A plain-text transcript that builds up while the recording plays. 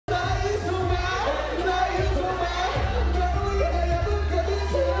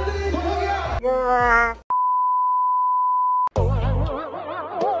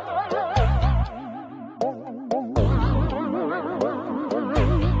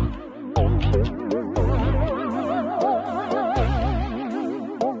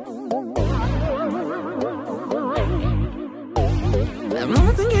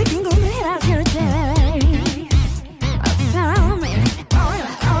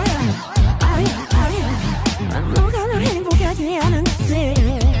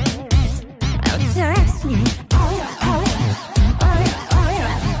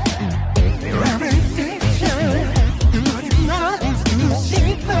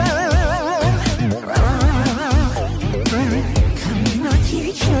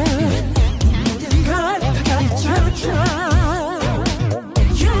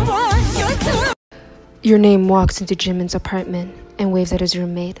Your name walks into Jimin's apartment and waves at his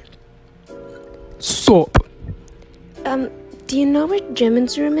roommate. Sup? Do you know where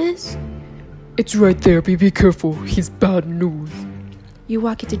Jimin's room is? It's right there, but be careful. He's bad news. You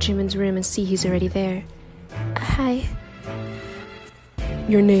walk into Jimin's room and see he's already there. Hi.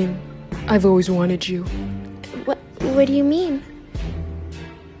 Your name. I've always wanted you. What do you mean?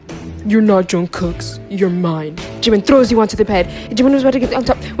 You're not Jungkook's. You're mine. Jimin throws you onto the bed. Jimin was about to get on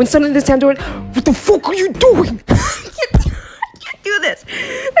top when suddenly the sound door... What the fuck are you doing? I can't do this.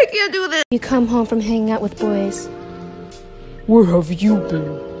 I can't do this. You come home from hanging out with boys. Where have you been?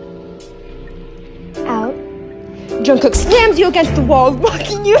 Out. Jungkook slams you against the wall,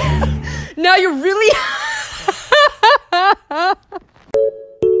 mocking you. Now you're really...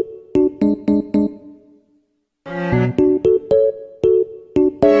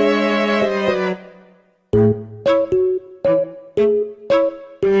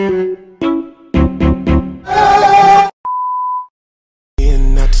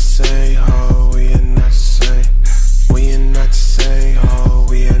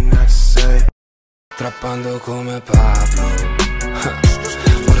 Trappando come Pablo.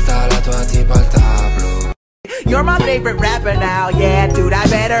 Porta la tua tipa al tablo. You're my favorite rapper now, yeah, dude, I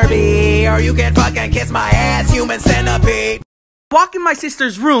better be. Or you can fucking kiss my ass, human centipede. Walk in my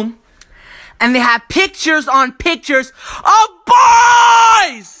sister's room, and they have pictures on pictures of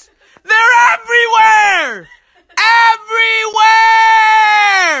boys! They're everywhere! Everywhere!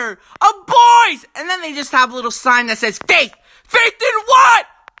 Of boys! And then they just have a little sign that says, Faith! Faith in what?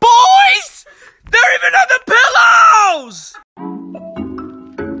 Boys? They're even on the pillows!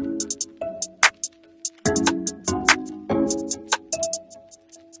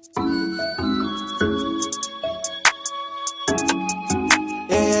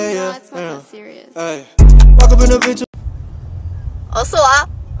 Yeah. It's not that serious. Hey. Walk up in a bitch. 어서 와.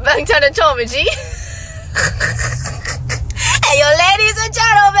 bangtan은 처음이지? Hey, yo, ladies and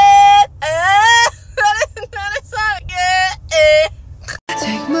gentlemen. 나는 사랑해.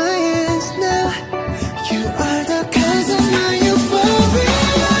 Take my hands now. You are the cause of my euphoria.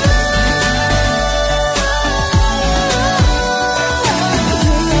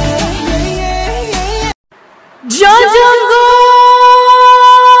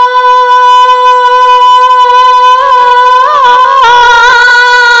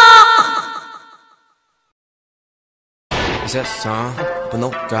 이 세상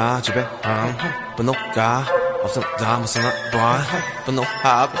분노가 지배함 분노가 없었다 무슨 봐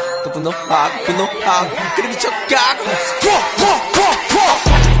분노하고 또 분노하고 그래 미쳐가고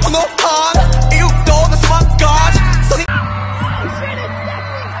분노한 이유도 나 수만까지 손이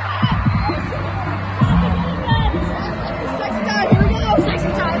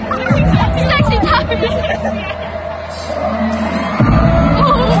Sexy time.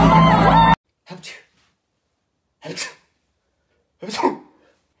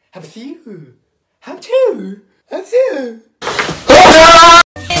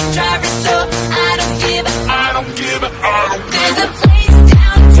 There's a place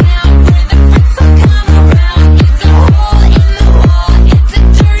downtown where the friends will come around. It's a hole in the wall. It's a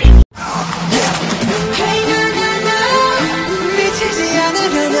dirty. Hey na na na, 미치지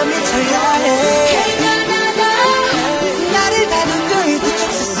않으려면 미쳐야 해. Hey na na na, 나를 다루고 있는 저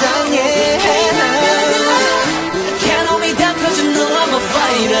세상에. Hey na na na, can't hold me down 'cause you know I'm a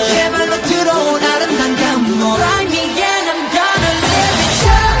fighter. 제발로 들어온 아름다운 감동. Find me and I'm gonna live it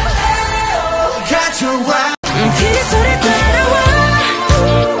up. 가져와. 그 소리 따라와,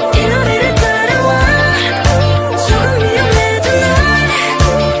 이 노래를 따라와. 조금 위험해도 난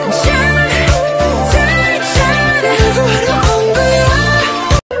잘해 하루 온 거야.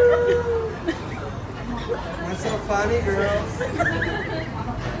 That's so funny, girl.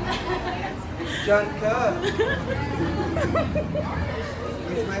 Jungkook.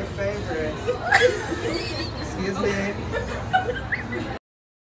 He's my favorite. Excuse me.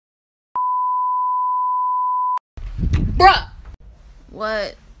 Bruh.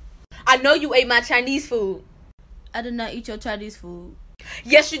 What? I know you ate my Chinese food. I did not eat your Chinese food.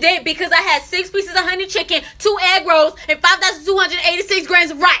 Yes, you did, because I had 6 pieces of honey chicken, 2 egg rolls, and 5,286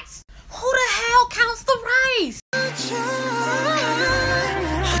 grams of rice. Who the hell counts the rice?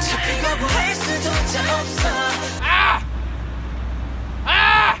 Ah!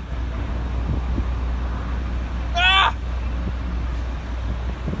 Ah! Ah!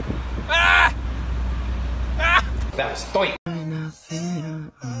 Ah! Ah! Estoy.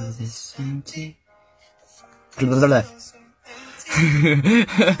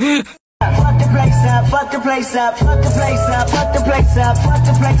 Fuck the place up, fuck the place up, fuck the place up, fuck the place up, fuck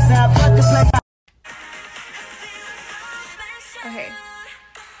the place up, fuck the place up. Okay.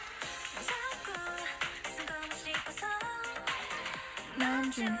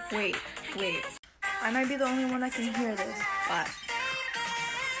 Imagine. Wait. I might be the only one that can hear this, but.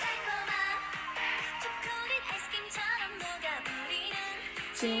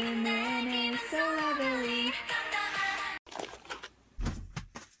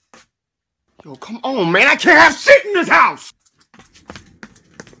 Yo, come on, man. I can't have shit in this house.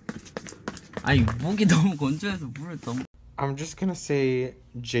 아니 목이 너무 건조해서 물을 너무. I'm just gonna say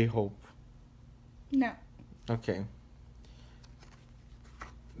J-Hope. No. Okay.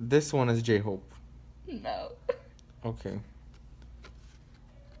 This one is J-Hope. No. Okay.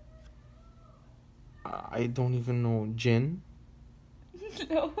 I don't even know. Jin?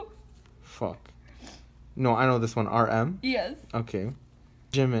 No. Fuck. No, I know this one. RM? Yes. Okay.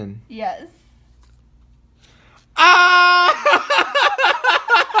 Jimin. Yes. Ah!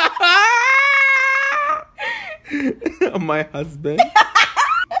 My husband.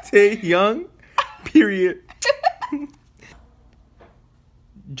 Taehyung. Period.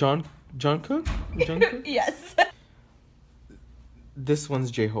 Jungkook? Jungkook? Yes. This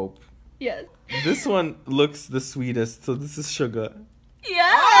one's J-Hope. Yes. This one looks the sweetest, so this is Suga.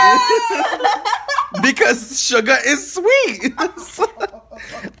 Yes. Because Suga is sweet.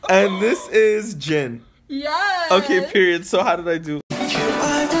 And this is Jin. Yes. Okay, period. So how did I do?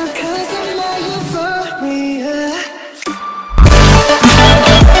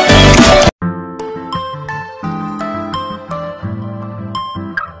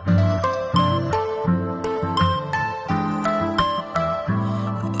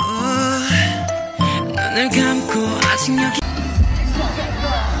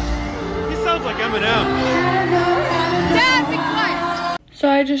 He sounds like Eminem. So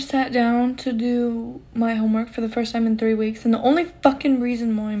I just sat down to do my homework for the first time in 3 weeks, and the only fucking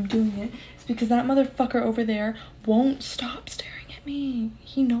reason why I'm doing it is because that motherfucker over there won't stop staring at me.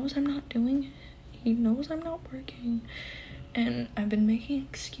 He knows I'm not doing it. He knows I'm not working. And I've been making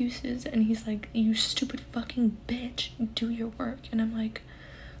excuses, and he's like, you stupid fucking bitch, do your work. And I'm like,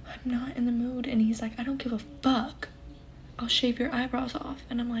 I'm not in the mood. And he's like, I don't give a fuck. I'll shave your eyebrows off.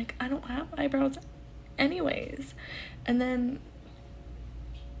 And I'm like, I don't have eyebrows anyways. And then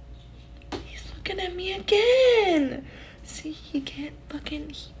he's looking at me again. See, he can't fucking,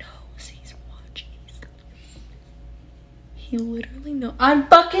 he knows he's watching. He literally knows. I'm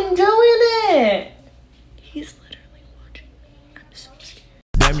fucking doing it. He's literally watching me. I'm so scared.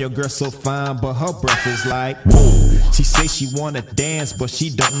 Damn, your girl so fine, but her breath is like whoa. She say she wanna dance, but she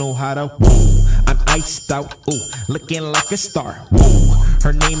don't know how to whoa. I'm iced out, ooh, looking like a star, whoa.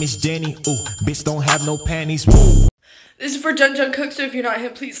 Her name is Jenny, ooh, bitch don't have no panties, whoa. This is for Jungkook, so if you're not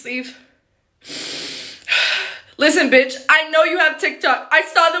him, please leave. Listen, bitch, I know you have TikTok. I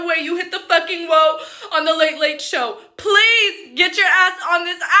saw the way you hit the fucking whoa on the Late Late Show. Please get your ass on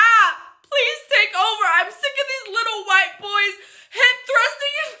this app. Please take over. I'm sick of these little white boys hip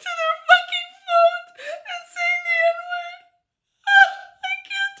thrusting into their fucking phones and saying the N-word. I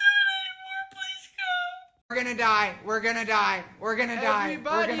can't do it anymore. Please go. We're gonna die. We're gonna die. We're gonna die. We're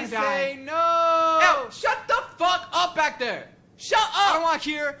Everybody gonna say die. no. Ew, shut the fuck up back there. Shut up. I don't want to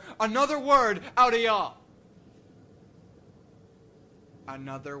hear another word out of y'all.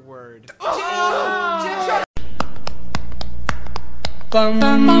 Another word. Shut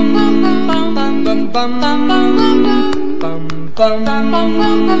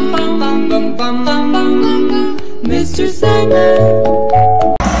Mr. Sandman.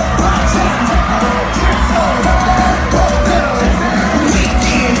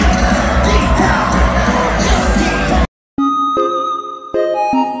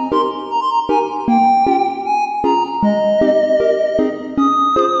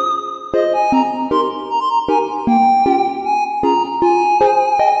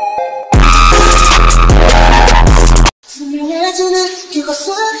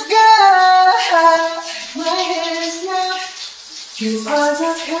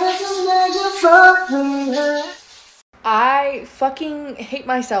 I fucking hate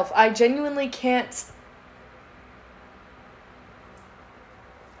myself. I genuinely can't.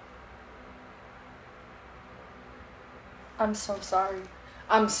 I'm so sorry.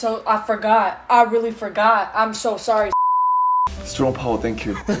 I forgot. I really forgot. I'm so sorry. Strong power, thank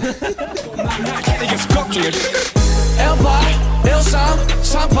you. Empire, 1, 3, 3,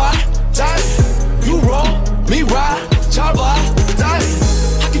 4, 5,